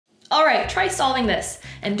All right, try solving this.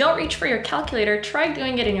 And don't reach for your calculator, try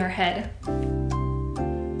doing it in your head.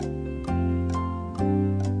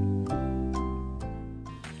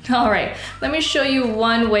 All right, let me show you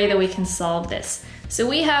one way that we can solve this. So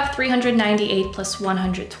we have 398 plus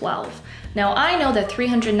 112. Now I know that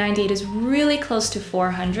 398 is really close to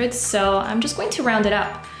 400, so I'm just going to round it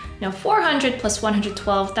up. Now 400 plus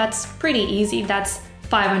 112, that's pretty easy, that's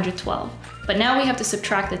 512. But now we have to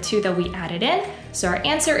subtract the 2 that we added in, so our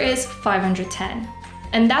answer is 510.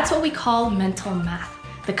 And that's what we call mental math,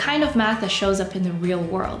 the kind of math that shows up in the real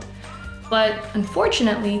world. But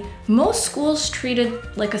unfortunately, most schools treat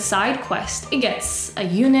it like a side quest. It gets a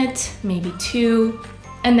unit, maybe 2,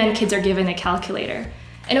 and then kids are given a calculator.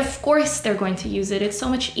 And of course they're going to use it. It's so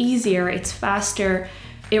much easier, it's faster,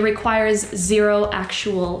 it requires zero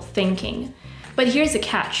actual thinking. But here's the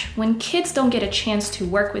catch. When kids don't get a chance to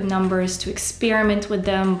work with numbers, to experiment with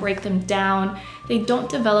them, break them down, they don't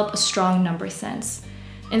develop a strong number sense.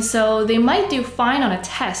 And so they might do fine on a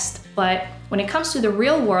test, but when it comes to the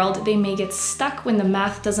real world, they may get stuck when the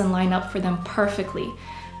math doesn't line up for them perfectly,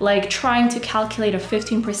 like trying to calculate a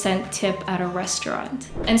 15% tip at a restaurant.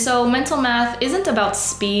 And so mental math isn't about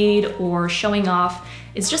speed or showing off,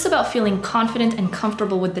 it's just about feeling confident and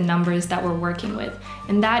comfortable with the numbers that we're working with.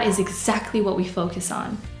 And that is exactly what we focus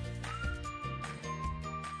on.